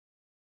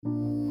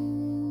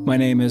My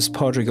name is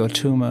Padraig Ó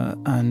Tuama,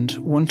 and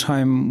one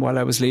time while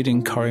I was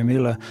leading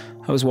Corrymeela,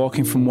 I was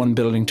walking from one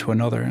building to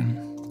another, and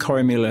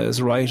Corrymeela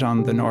is right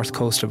on the north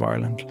coast of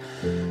Ireland.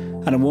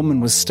 And a woman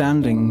was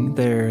standing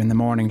there in the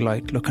morning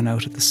light looking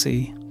out at the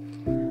sea.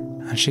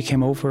 And she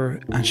came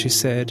over and she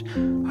said,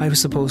 I was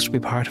supposed to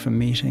be part of a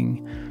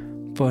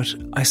meeting, but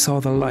I saw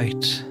the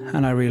light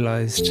and I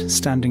realised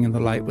standing in the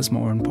light was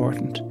more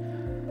important.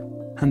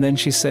 And then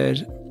she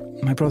said,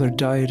 my brother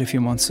died a few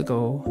months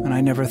ago and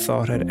I never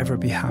thought I'd ever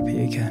be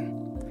happy again.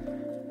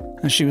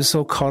 And she was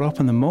so caught up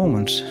in the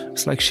moment. It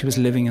was like she was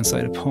living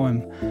inside a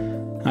poem.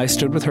 I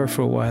stood with her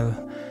for a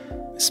while,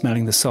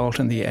 smelling the salt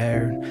in the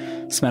air,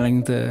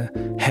 smelling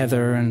the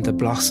heather and the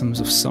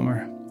blossoms of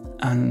summer.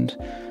 And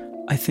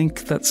I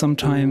think that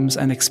sometimes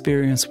an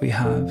experience we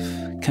have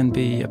can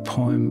be a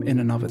poem in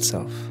and of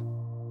itself.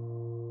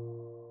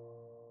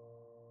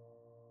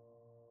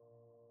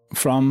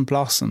 From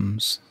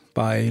Blossoms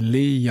by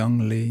Lee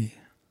Young Lee.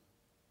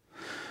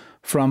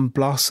 From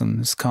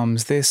blossoms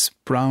comes this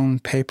brown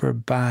paper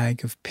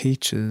bag of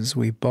peaches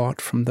we bought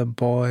from the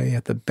boy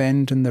at the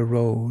bend in the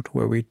road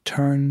where we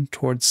turned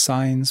towards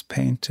signs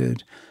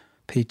painted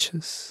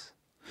peaches.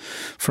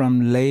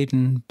 From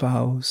laden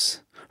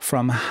boughs,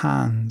 from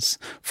hands,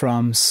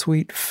 from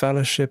sweet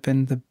fellowship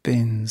in the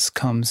bins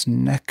comes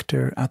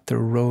nectar at the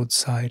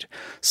roadside,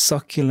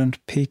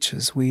 succulent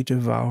peaches we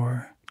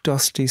devour.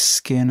 Dusty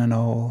skin and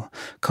all,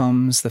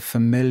 comes the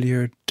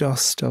familiar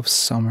dust of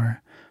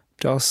summer,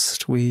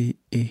 dust we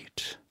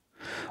eat.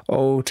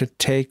 Oh, to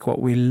take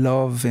what we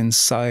love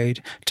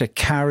inside, to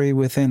carry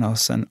within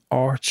us an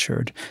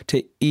orchard,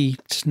 to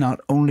eat not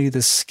only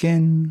the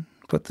skin,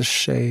 but the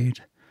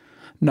shade,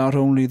 not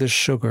only the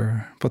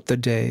sugar, but the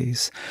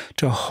days,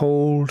 to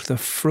hold the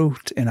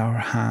fruit in our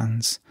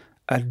hands,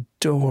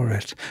 adore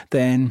it,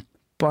 then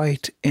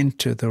bite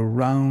into the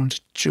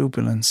round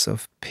jubilance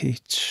of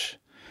peach.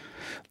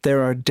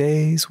 There are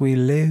days we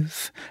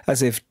live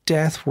as if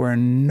death were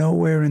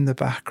nowhere in the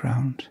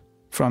background,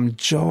 from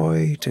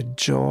joy to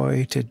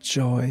joy to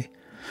joy,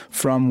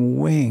 from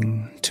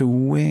wing to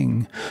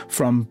wing,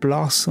 from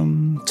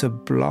blossom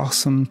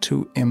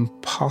to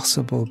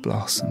impossible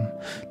blossom,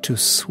 to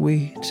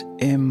sweet,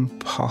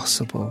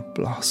 impossible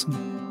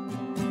blossom.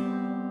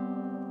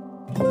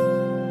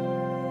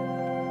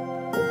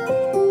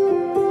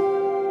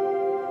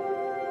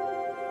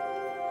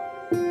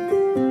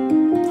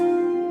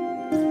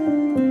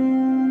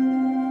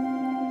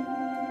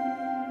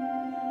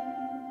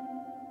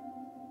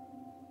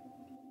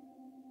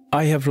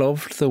 I have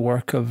loved the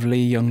work of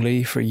Lee Young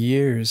Lee for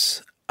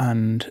years,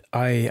 and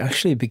I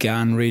actually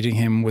began reading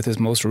him with his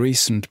most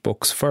recent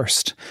books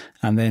first,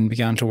 and then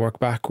began to work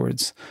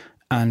backwards.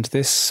 And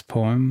this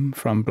poem,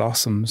 From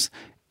Blossoms,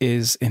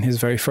 is in his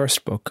very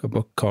first book, a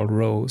book called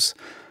Rose.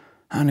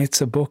 And it's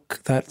a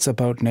book that's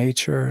about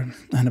nature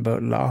and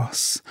about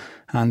loss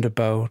and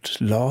about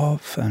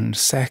love and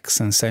sex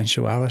and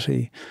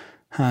sensuality.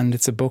 And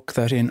it's a book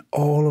that in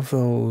all of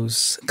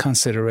those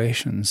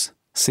considerations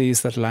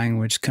sees that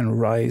language can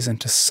rise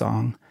into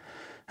song.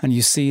 And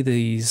you see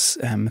these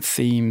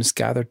themes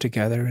gathered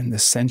together in the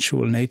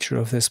sensual nature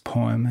of this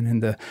poem and in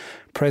the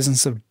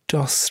presence of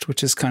dust,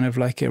 which is kind of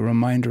like a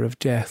reminder of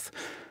death.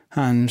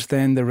 And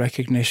then the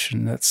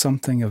recognition that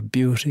something of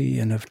beauty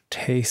and of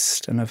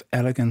taste and of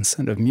elegance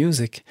and of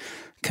music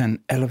can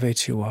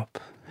elevate you up.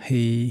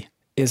 He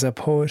is a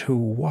poet who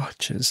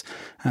watches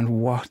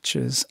and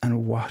watches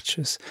and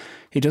watches.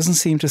 He doesn't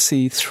seem to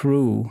see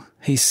through,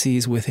 he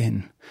sees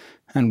within.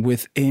 And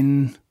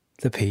within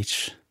the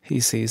peach, he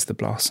sees the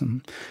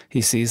blossom.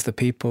 He sees the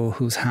people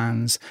whose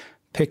hands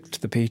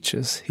picked the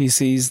peaches. He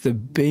sees the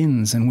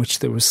bins in which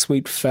there was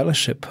sweet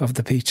fellowship of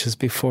the peaches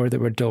before they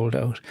were doled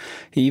out.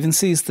 He even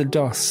sees the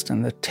dust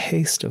and the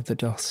taste of the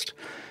dust.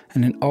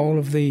 And in all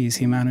of these,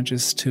 he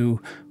manages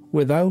to,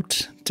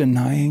 without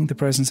denying the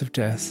presence of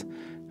death,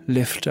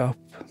 lift up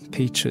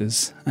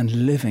peaches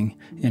and living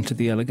into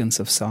the elegance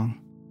of song.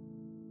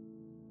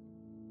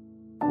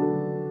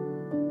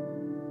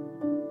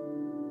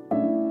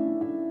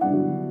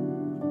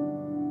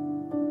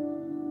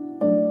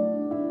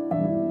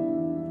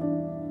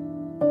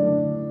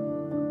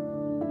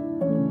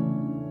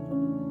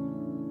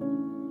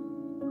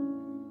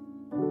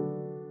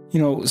 You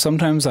know,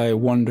 sometimes I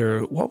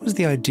wonder, what was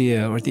the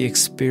idea or the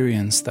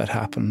experience that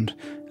happened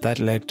that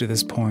led to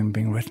this poem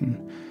being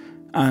written?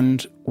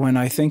 And when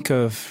I think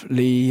of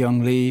Lee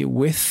Young Lee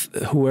with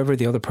whoever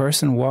the other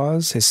person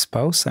was, his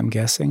spouse, I'm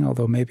guessing,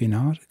 although maybe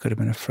not, it could have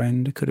been a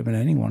friend, it could have been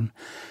anyone.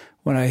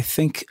 When I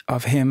think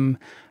of him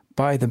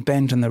by the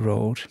bend in the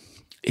road,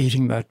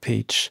 eating that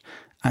peach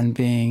and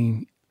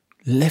being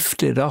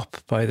lifted up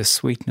by the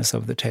sweetness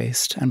of the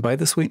taste and by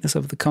the sweetness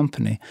of the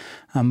company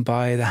and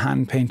by the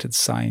hand-painted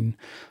sign,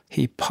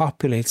 he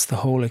populates the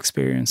whole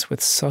experience with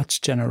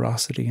such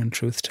generosity and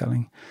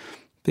truth-telling.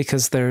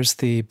 Because there's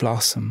the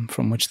blossom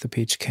from which the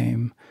peach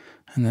came,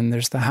 and then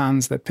there's the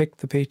hands that picked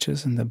the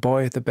peaches and the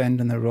boy at the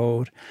bend in the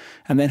road,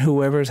 and then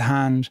whoever's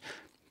hand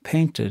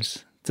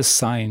painted the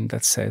sign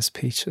that says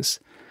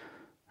peaches.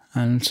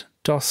 And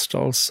dust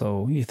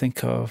also. You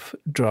think of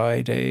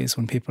dry days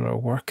when people are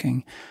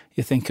working.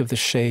 You think of the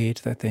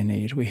shade that they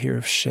need. We hear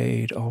of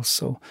shade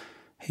also.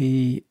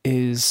 He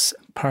is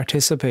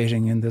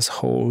participating in this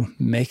whole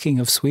making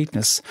of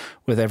sweetness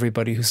with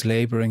everybody who's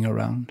labouring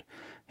around.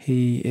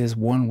 He is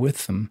one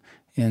with them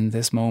in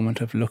this moment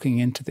of looking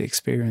into the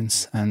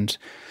experience and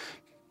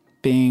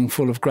being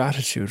full of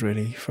gratitude,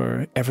 really,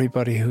 for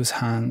everybody whose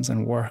hands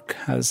and work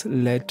has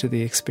led to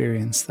the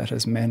experience that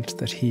has meant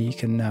that he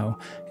can now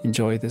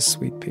enjoy this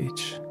sweet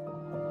peach.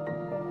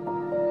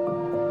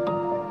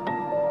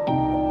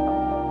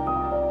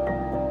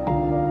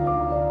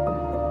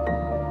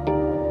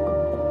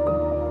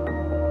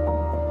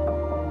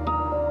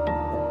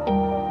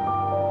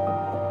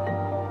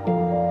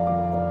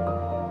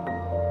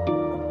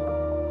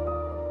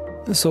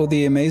 So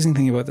the amazing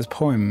thing about this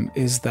poem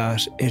is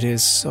that it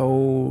is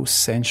so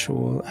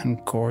sensual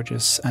and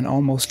gorgeous and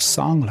almost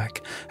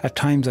song-like. At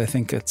times I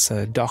think it's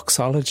a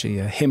doxology,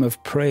 a hymn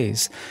of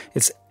praise.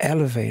 It's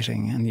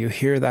elevating, and you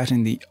hear that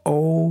in the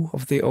O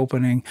of the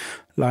opening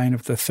line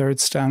of the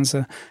third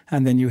stanza,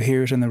 and then you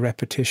hear it in the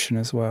repetition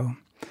as well.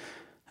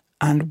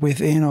 And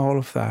within all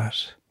of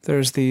that,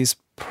 there's these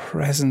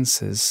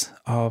presences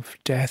of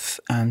death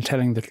and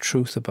telling the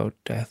truth about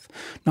death.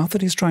 Not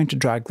that he's trying to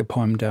drag the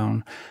poem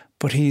down,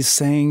 but he's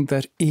saying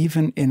that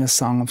even in a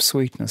song of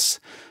sweetness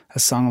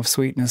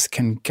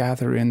can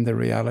gather in the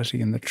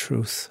reality and the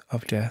truth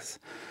of death.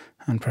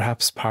 And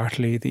perhaps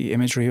partly the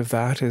imagery of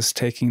that is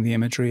taking the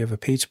imagery of a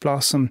peach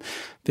blossom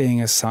being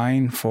a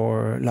sign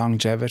for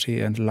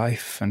longevity and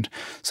life and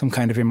some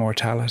kind of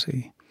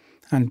immortality.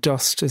 And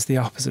dust is the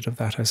opposite of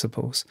that, I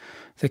suppose.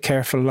 The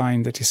careful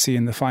line that you see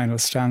in the final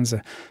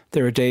stanza,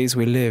 there are days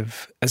we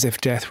live as if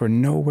death were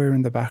nowhere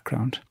in the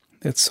background.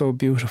 It's so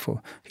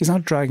beautiful. He's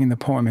not dragging the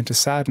poem into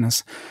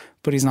sadness,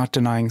 but he's not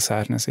denying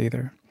sadness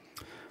either.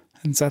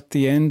 And it's at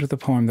the end of the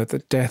poem that the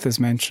death is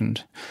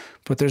mentioned.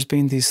 But there's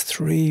been these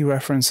 3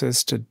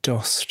 references to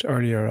dust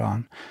earlier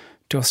on.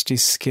 Dusty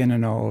skin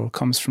and all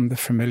comes from the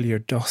familiar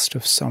dust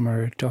of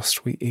summer,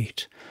 dust we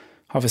eat.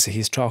 Obviously,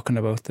 he's talking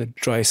about the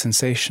dry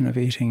sensation of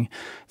eating,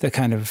 the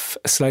kind of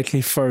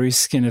slightly furry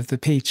skin of the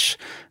peach,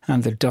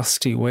 and the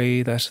dusty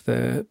way that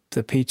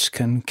the peach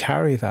can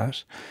carry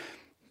that.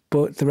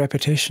 But the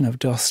repetition of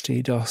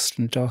dusty, dust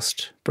and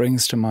dust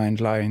brings to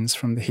mind lines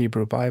from the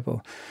Hebrew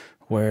Bible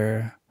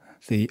where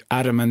the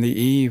Adam and the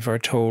Eve are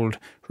told,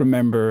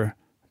 remember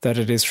that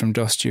it is from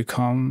dust you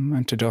come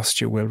and to dust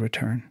you will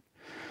return.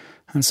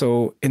 And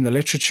so in the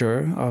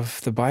literature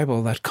of the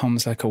Bible that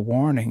comes like a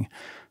warning,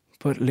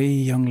 but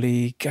Young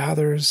Lee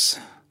gathers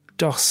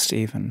dust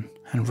even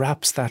and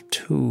wraps that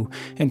too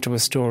into a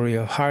story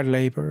of hard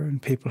labour and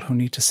people who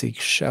need to seek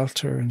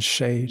shelter and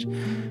shade.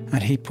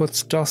 And he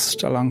puts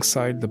dust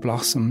alongside the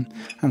blossom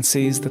and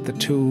sees that the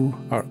two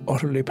are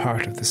utterly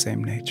part of the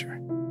same nature.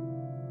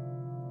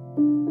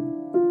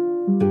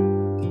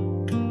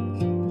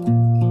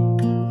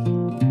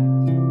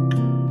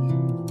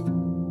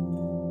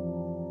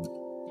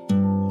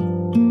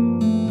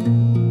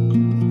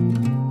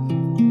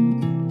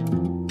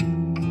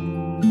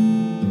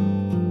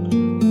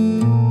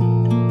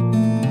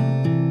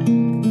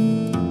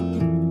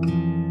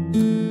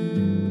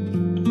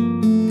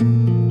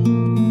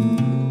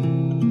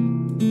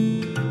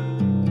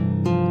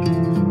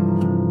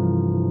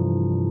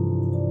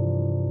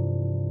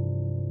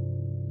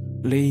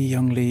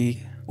 Young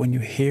Lee, when you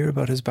hear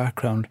about his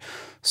background,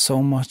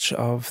 so much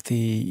of the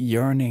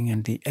yearning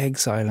and the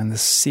exile and the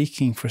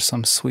seeking for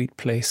some sweet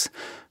place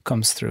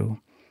comes through.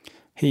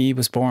 He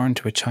was born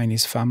to a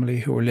Chinese family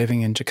who were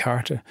living in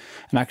Jakarta,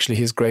 and actually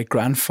his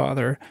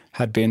great-grandfather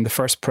had been the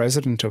first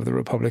president of the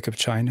Republic of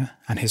China,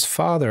 and his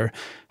father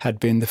had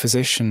been the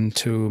physician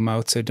to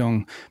Mao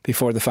Zedong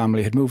before the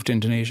family had moved to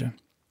Indonesia.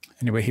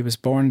 Anyway, he was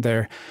born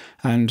there,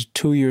 and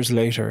 2 years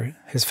later,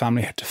 his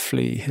family had to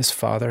flee. His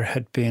father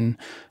had been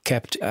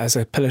kept as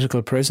a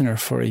political prisoner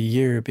for a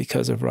year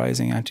because of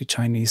rising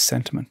anti-Chinese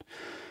sentiment.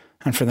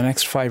 And for the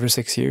next 5 or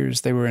 6 years,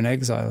 they were in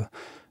exile,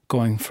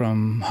 going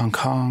from Hong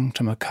Kong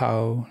to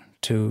Macau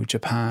to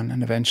Japan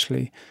and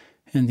eventually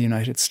in the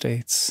United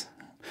States.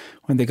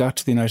 When they got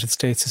to the United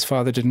States, his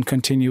father didn't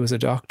continue as a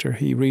doctor.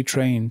 He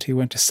retrained. He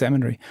went to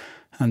seminary.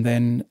 And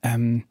then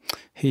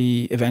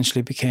he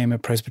eventually became a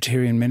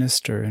Presbyterian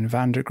minister in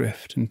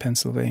Vandergrift in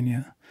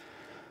Pennsylvania.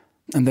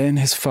 And then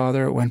his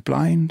father went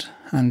blind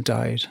and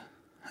died.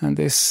 And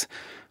this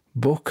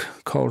book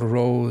called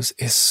Rose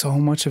is so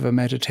much of a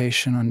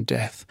meditation on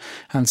death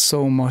and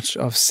so much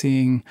of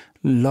seeing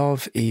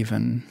love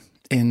even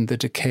in the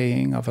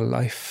decaying of a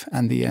life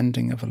and the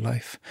ending of a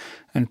life,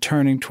 and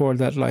turning toward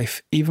that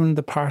life, even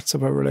the parts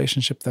of our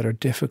relationship that are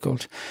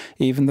difficult,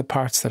 even the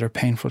parts that are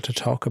painful to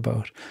talk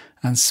about,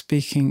 and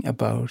speaking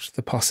about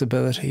the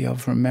possibility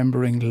of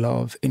remembering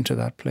love into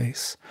that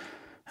place.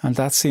 And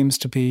that seems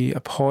to be a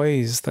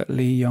poise that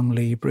Young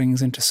Lee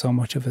brings into so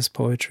much of his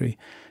poetry.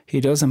 He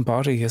does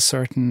embody a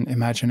certain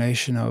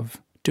imagination of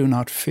do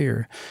not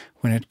fear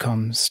when it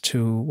comes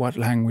to what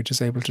language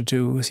is able to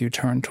do as you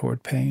turn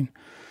toward pain.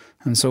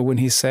 And so when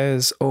he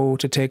says, oh,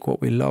 to take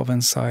what we love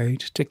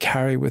inside, to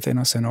carry within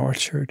us an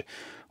orchard,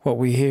 what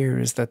we hear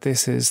is that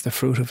this is the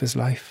fruit of his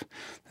life,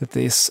 that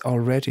this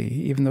already,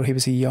 even though he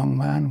was a young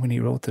man when he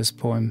wrote this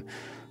poem,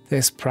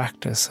 this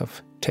practice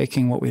of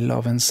taking what we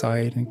love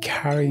inside and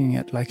carrying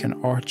it like an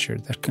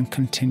orchard that can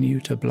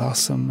continue to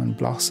blossom and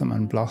blossom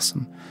and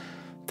blossom,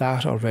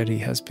 that already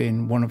has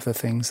been one of the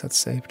things that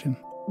saved him.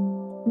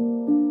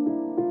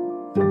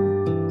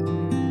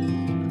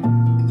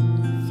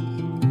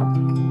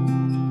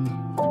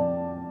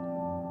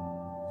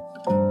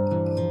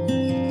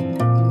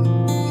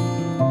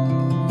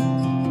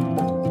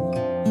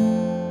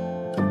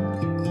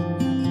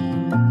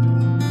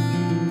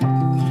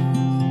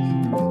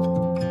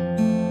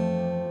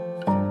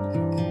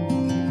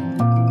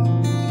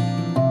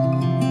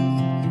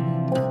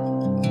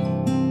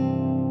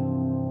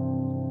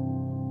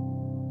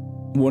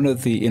 One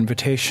of the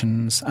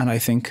invitations, and I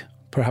think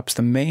perhaps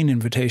the main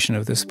invitation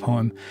of this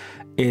poem,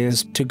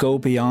 is to go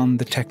beyond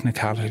the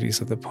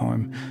technicalities of the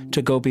poem,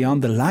 to go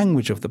beyond the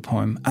language of the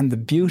poem and the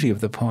beauty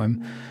of the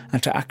poem,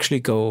 and to actually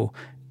go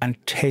and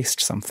taste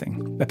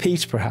something, a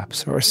peach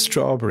perhaps, or a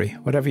strawberry,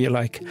 whatever you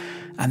like,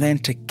 and then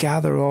to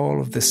gather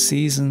all of the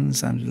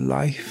seasons and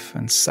life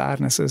and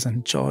sadnesses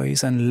and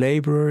joys and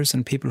labourers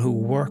and people who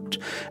worked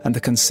and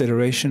the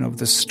consideration of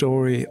the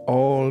story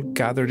all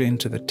gathered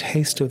into the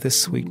taste of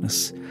this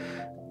sweetness,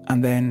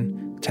 and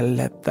then to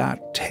let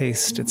that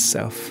taste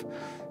itself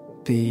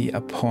be a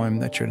poem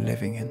that you're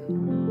living in.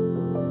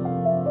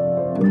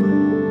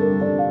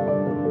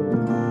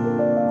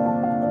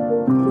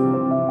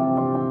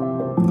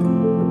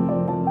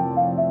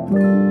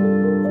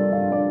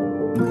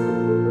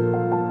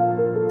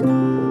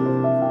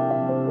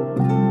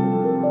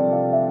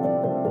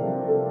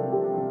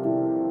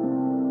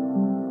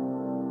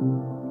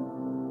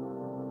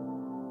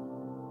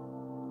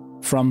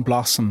 From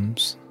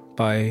Blossoms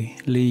by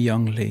Lee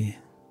Young Lee.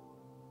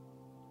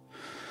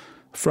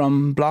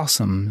 From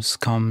Blossoms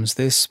comes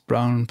this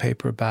brown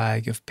paper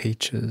bag of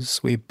peaches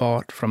we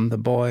bought from the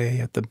boy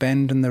at the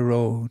bend in the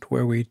road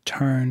where we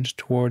turned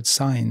toward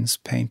signs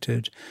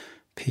painted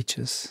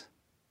peaches.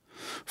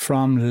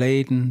 From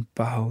laden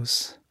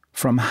boughs,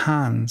 from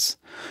hands,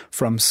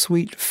 from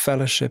sweet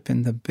fellowship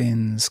in the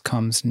bins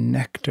comes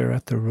nectar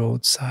at the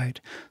roadside,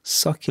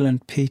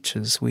 succulent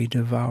peaches we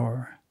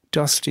devour.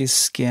 Dusty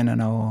skin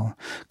and all,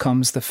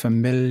 comes the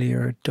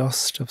familiar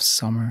dust of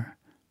summer,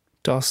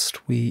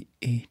 dust we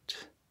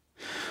eat.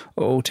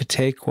 Oh, to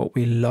take what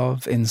we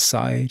love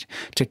inside,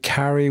 to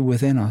carry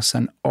within us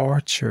an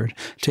orchard,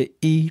 to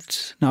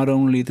eat not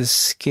only the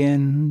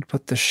skin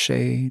but the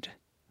shade,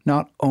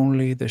 not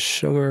only the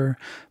sugar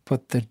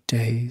but the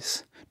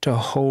days, to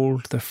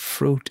hold the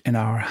fruit in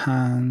our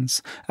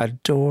hands,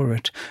 adore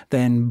it,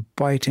 then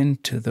bite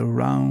into the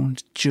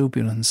round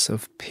jubilance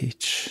of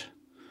peach.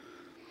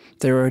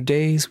 There are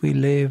days we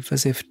live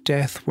as if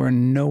death were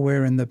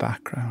nowhere in the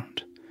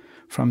background,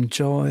 from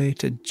joy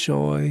to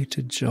joy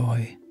to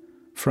joy,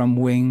 from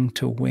wing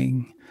to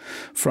wing,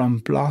 from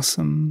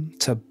blossom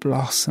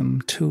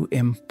to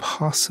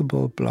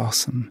impossible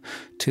blossom,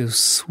 to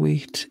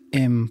sweet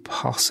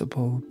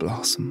impossible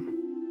blossom.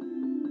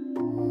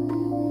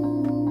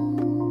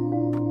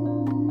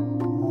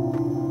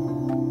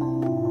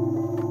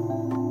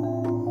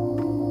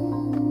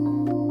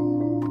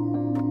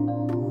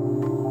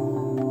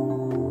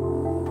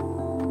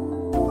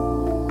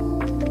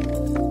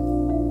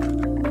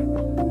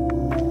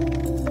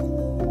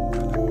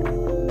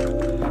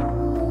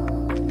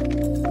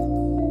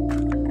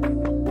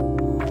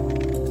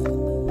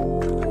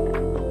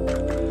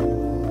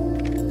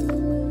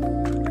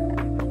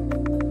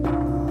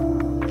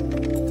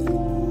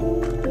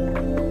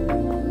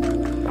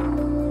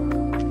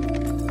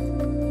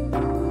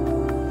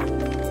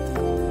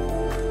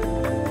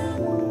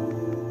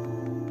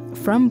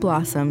 From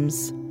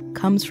Blossoms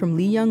comes from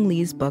Lee Young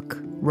Lee's book,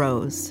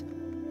 Rose.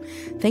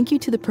 Thank you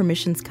to the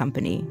Permissions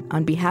Company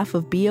on behalf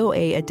of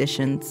BOA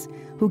Editions,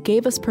 who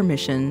gave us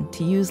permission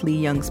to use Lee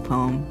Young's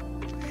poem.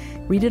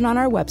 Read it on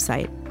our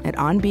website at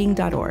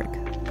onbeing.org.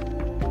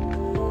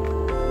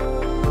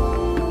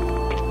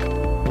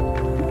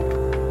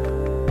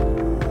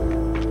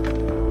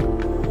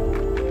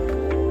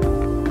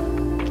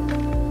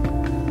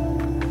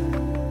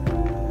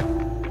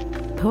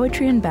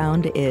 Poetry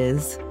Unbound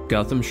is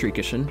Gautam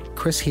Srikishan,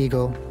 Chris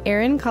Heagle,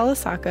 Aaron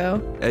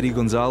Kalasako, Eddie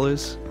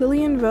Gonzalez,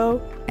 Lillian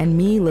Vo, and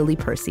me, Lily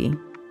Percy.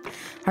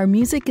 Our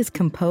music is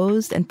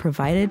composed and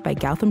provided by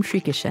Gautam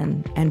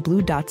Srikishan and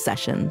Blue Dot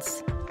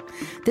Sessions.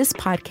 This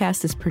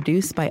podcast is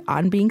produced by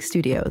On Being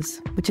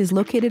Studios, which is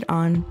located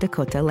on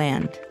Dakota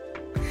land.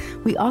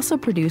 We also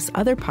produce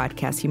other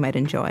podcasts you might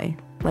enjoy,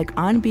 like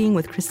On Being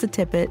with Krista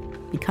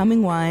Tippett,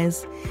 Becoming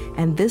Wise,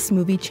 and This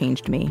Movie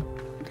Changed Me.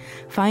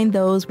 Find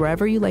those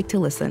wherever you like to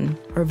listen,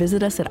 or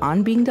visit us at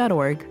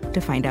onbeing.org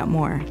to find out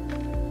more.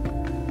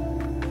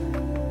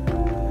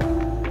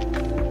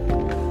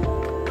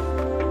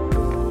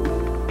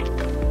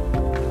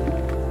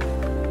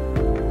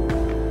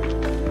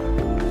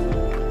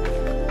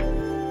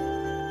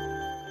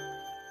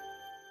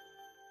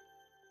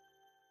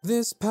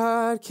 This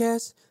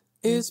podcast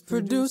is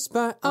produced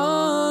by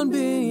On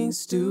Being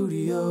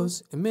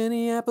Studios in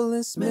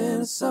Minneapolis,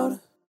 Minnesota.